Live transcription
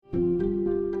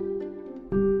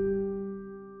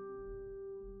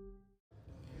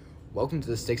Welcome to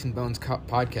the Sticks and Bones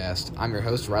podcast. I'm your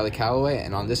host, Riley Calloway,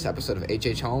 and on this episode of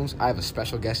H.H. Holmes, I have a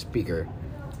special guest speaker.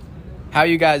 How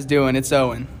you guys doing? It's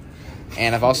Owen.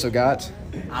 And I've also got...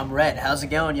 I'm Rhett. How's it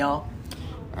going, y'all?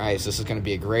 Alright, so this is going to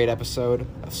be a great episode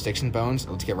of Sticks and Bones.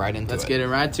 Let's get right into it. Let's get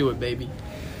right to it, baby.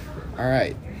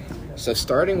 Alright, so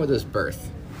starting with his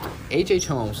birth, H.H.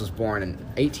 Holmes was born in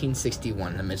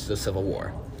 1861 in the midst of the Civil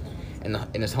War. In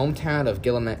his hometown of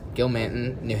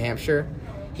Gilmanton, New Hampshire,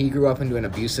 he grew up into an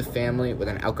abusive family with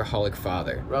an alcoholic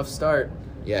father. Rough start.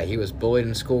 Yeah, he was bullied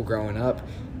in school growing up,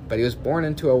 but he was born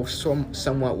into a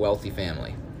somewhat wealthy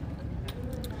family.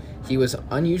 He was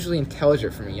unusually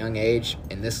intelligent from a young age,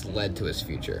 and this led to his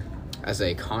future as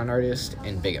a con artist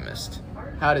and bigamist.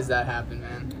 How does that happen,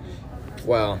 man?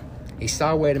 Well, he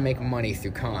saw a way to make money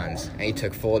through cons, and he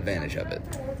took full advantage of it.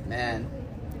 Man,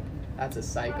 that's a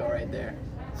psycho right there.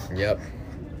 Yep.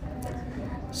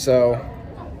 So,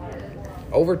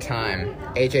 over time,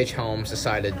 H.H. Holmes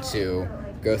decided to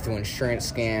go through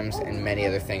insurance scams and many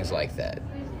other things like that.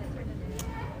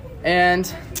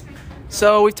 And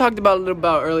so we've talked about a little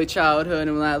about early childhood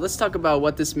and all that. Let's talk about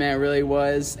what this man really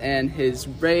was and his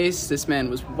race. This man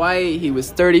was white. He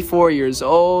was 34 years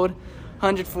old,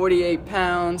 148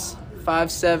 pounds,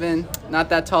 5'7", not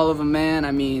that tall of a man.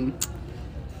 I mean,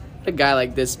 what a guy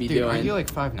like this be Dude, doing? Aren't you like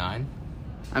 5'9"?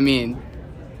 I mean,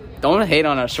 don't hate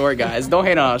on our short guys. Don't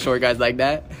hate on our short guys like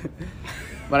that.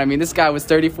 But, I mean, this guy was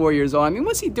 34 years old. I mean,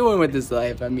 what's he doing with his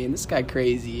life? I mean, this guy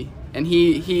crazy. And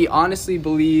he honestly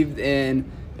believed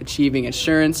in achieving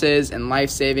insurances and life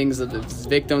savings of his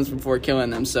victims before killing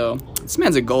them. So, this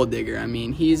man's a gold digger. I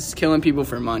mean, he's killing people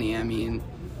for money. I mean,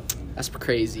 that's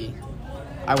crazy.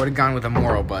 I would have gone with a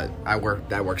moral, but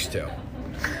that works too.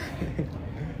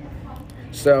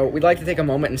 So, we'd like to take a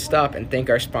moment and stop and thank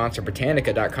our sponsor,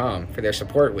 Britannica.com, for their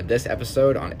support with this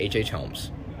episode on H.H.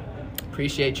 Holmes.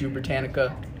 Appreciate you,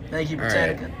 Britannica. Thank you, All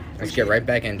Britannica. right, let's get right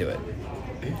back into it.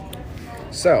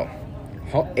 So,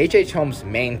 H.H. Holmes'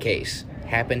 main case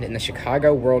happened in the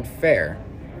Chicago World Fair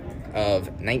of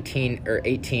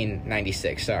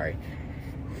 1896, sorry.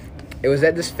 It was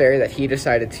at this fair that he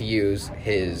decided to use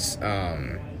his,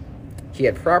 he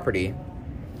had property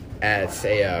at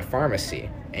a pharmacy.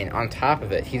 And on top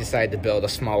of it, he decided to build a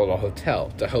small little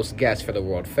hotel to host guests for the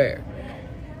World Fair.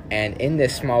 And in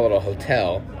this small little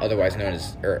hotel,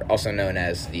 also known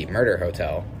as the Murder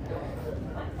Hotel,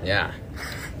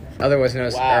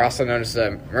 also known as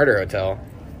the Murder Hotel,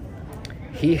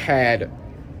 he had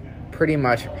pretty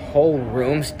much whole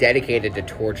rooms dedicated to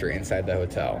torture inside the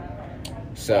hotel.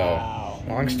 So,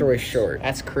 long story short,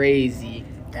 That's crazy.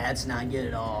 That's not good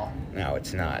at all. no,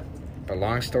 it's not. But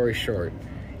long story short,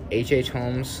 H.H.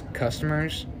 Holmes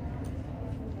customers,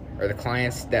 or the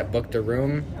clients that booked the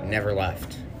room, never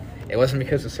left. It wasn't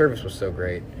because the service was so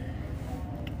great,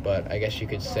 but I guess you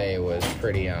could say it was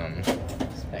pretty,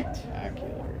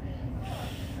 Spectacular.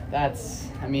 This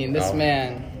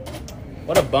man,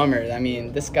 what a bummer. I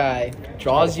mean, this guy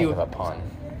draws you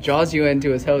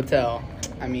into his hotel.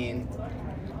 Asks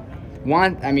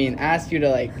you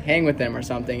to, hang with him or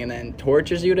something and then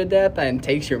tortures you to death and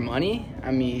takes your money?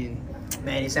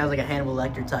 Man, he sounds like a Hannibal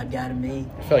Lecter type guy to me.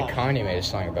 I feel like Kanye made a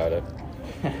song about it.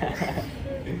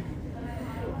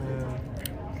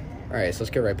 Alright, so let's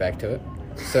get right back to it.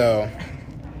 So,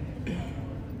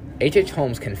 H.H.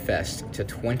 Holmes confessed to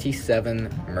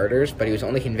 27 murders, but he was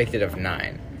only convicted of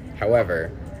 9.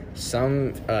 However,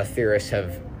 some theorists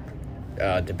have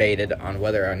debated on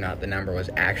whether or not the number was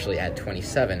actually at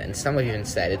 27, and some have even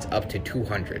said it's up to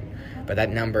 200. But that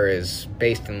number is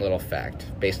based on little fact,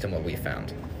 based on what we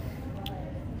found.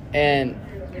 And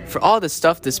for all the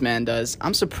stuff this man does,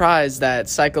 I'm surprised that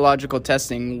psychological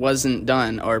testing wasn't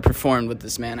done or performed with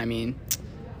this man.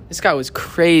 This guy was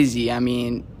crazy.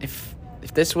 If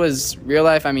this was real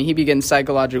life, he'd be getting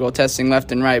psychological testing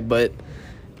left and right, but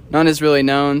none is really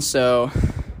known, so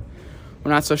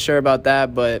we're not so sure about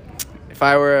that. But if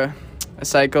I were a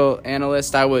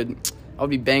psychoanalyst, I would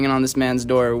be banging on this man's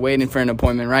door, waiting for an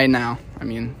appointment right now.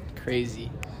 Crazy.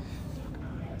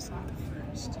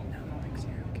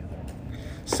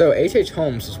 So, H.H.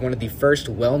 Holmes was one of the first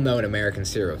well-known American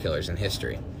serial killers in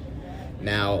history.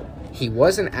 Now, he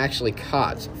wasn't actually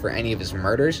caught for any of his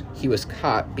murders. He was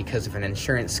caught because of an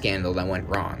insurance scandal that went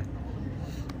wrong.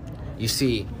 You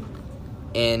see,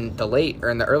 in the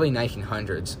early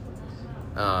 1900s,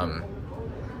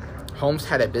 Holmes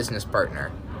had a business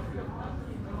partner,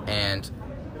 and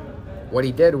what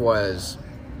he did was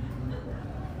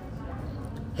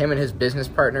him and his business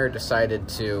partner decided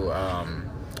to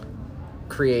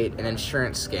create an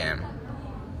insurance scam.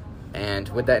 And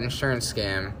with that insurance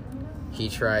scam, he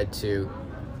tried to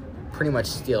pretty much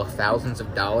steal thousands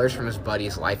of dollars from his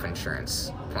buddy's life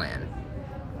insurance plan.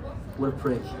 What a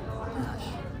prick. Gosh.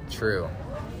 True.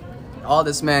 All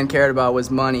this man cared about was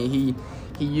money. He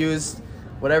used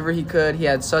whatever he could. He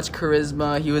had such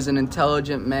charisma. He was an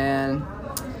intelligent man.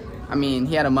 I mean,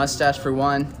 he had a mustache for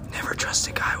one. Never trust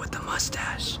a guy with a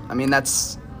mustache. I mean,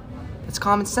 that's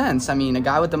common sense. I mean, a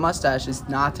guy with a mustache is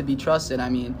not to be trusted. I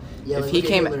mean, Yeah, if like, he look at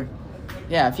came, Hitler.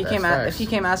 yeah, if he That's came, facts. if he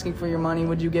came asking for your money,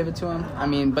 would you give it to him? I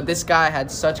mean, but this guy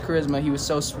had such charisma. He was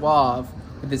so suave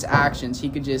with his actions. He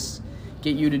could just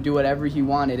get you to do whatever he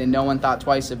wanted, and no one thought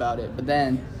twice about it. But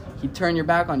then he'd turn your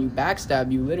back on you,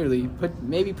 backstab you, literally,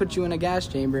 put you in a gas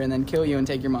chamber, and then kill you and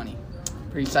take your money.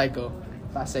 Pretty psycho,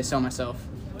 if I say so myself.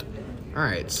 All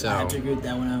right, so I have to agree with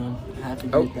that one, Owen. I have to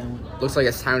agree with that one. looks like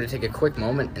it's time to take a quick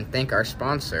moment and thank our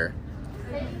sponsor.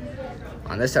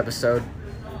 On this episode,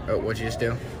 what'd you just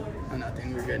do? Oh,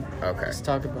 nothing. We're good. Okay. Let's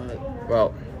talk about it.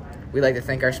 Well, we'd like to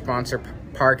thank our sponsor,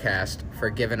 Parcast, for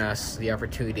giving us the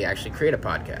opportunity to actually create a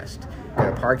podcast.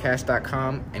 Go to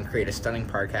parcast.com and create a stunning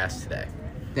podcast today.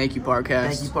 Thank you,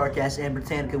 Parcast. Thank you, Parcast and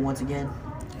Britannica, once again.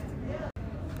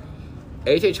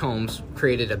 H.H. Holmes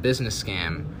created a business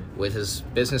scam with his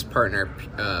business partner,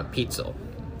 Peitzel.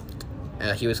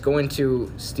 He was going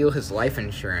to steal his life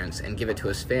insurance and give it to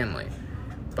his family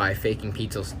by faking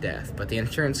Peitzel's death, but the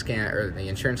insurance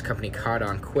company caught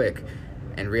on quick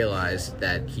and realized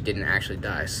that he didn't actually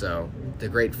die. So the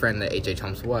great friend that H.H.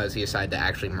 Holmes was, he decided to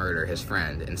actually murder his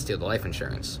friend and steal the life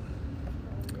insurance.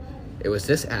 It was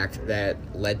this act that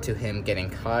led to him getting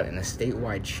caught in a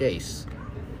statewide chase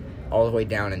all the way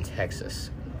down in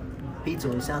Texas.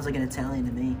 Pizza, he sounds like an Italian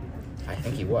to me. I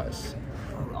think he was.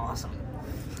 Oh, awesome.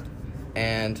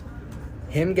 And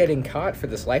him getting caught for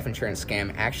this life insurance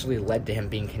scam actually led to him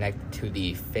being connected to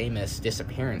the famous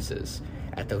disappearances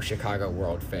at the Chicago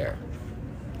World Fair.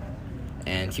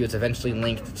 And he was eventually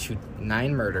linked to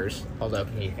 9 murders, although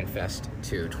he confessed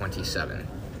to 27.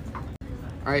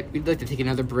 All right, we'd like to take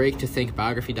another break to thank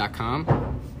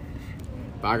Biography.com.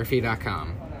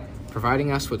 Biography.com,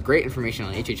 providing us with great information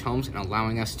on H.H. Holmes and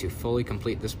allowing us to fully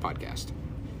complete this podcast.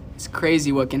 It's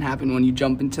crazy what can happen when you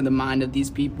jump into the mind of these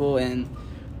people and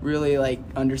really,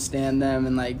 understand them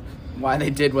and, why they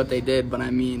did what they did. But,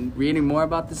 I mean, reading more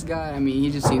about this guy, I mean,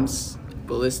 he just seems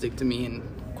ballistic to me and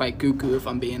quite cuckoo, if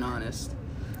I'm being honest.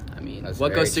 I mean, That's what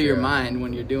very goes through your true. mind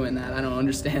when you're doing that? I don't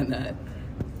understand that.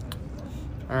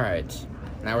 All right,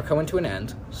 now we're coming to an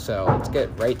end, so let's get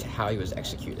right to how he was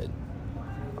executed.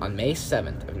 On May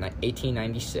 7th of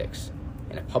 1896,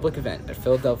 in a public event at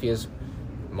Philadelphia's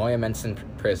Moyamensing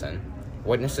prison,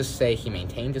 witnesses say he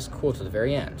maintained his cool to the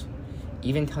very end,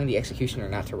 even telling the executioner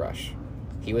not to rush.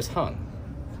 He was hung.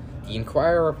 The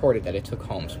Inquirer reported that it took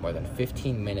Holmes more than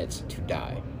 15 minutes to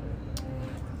die.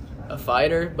 A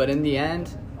fighter, but in the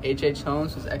end, H.H.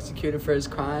 Holmes was executed for his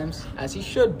crimes, as he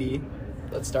should be.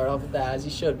 Let's start off with that, as he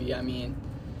should be. I mean,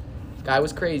 the guy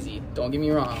was crazy, don't get me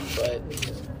wrong, but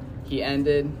he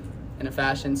ended in a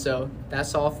fashion. So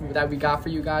that's all that we got for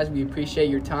you guys. We appreciate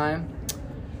your time.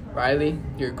 Riley,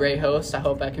 you're a great host. I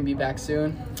hope I can be back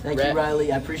soon. Thank you,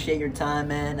 Riley. I appreciate your time,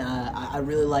 man. I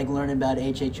really like learning about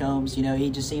H.H. Holmes. You know, he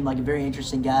just seemed like a very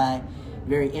interesting guy,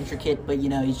 very intricate, but,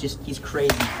 he's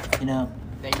crazy,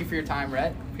 Thank you for your time,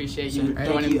 Rhett. Appreciate you Thank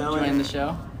joining you, Owen. joining the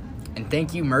show. And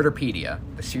thank you, Murderpedia,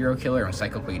 the serial killer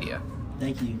encyclopedia.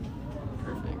 Thank you.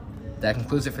 Perfect. That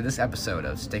concludes it for this episode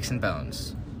of Sticks and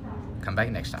Bones. Come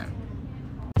back next time.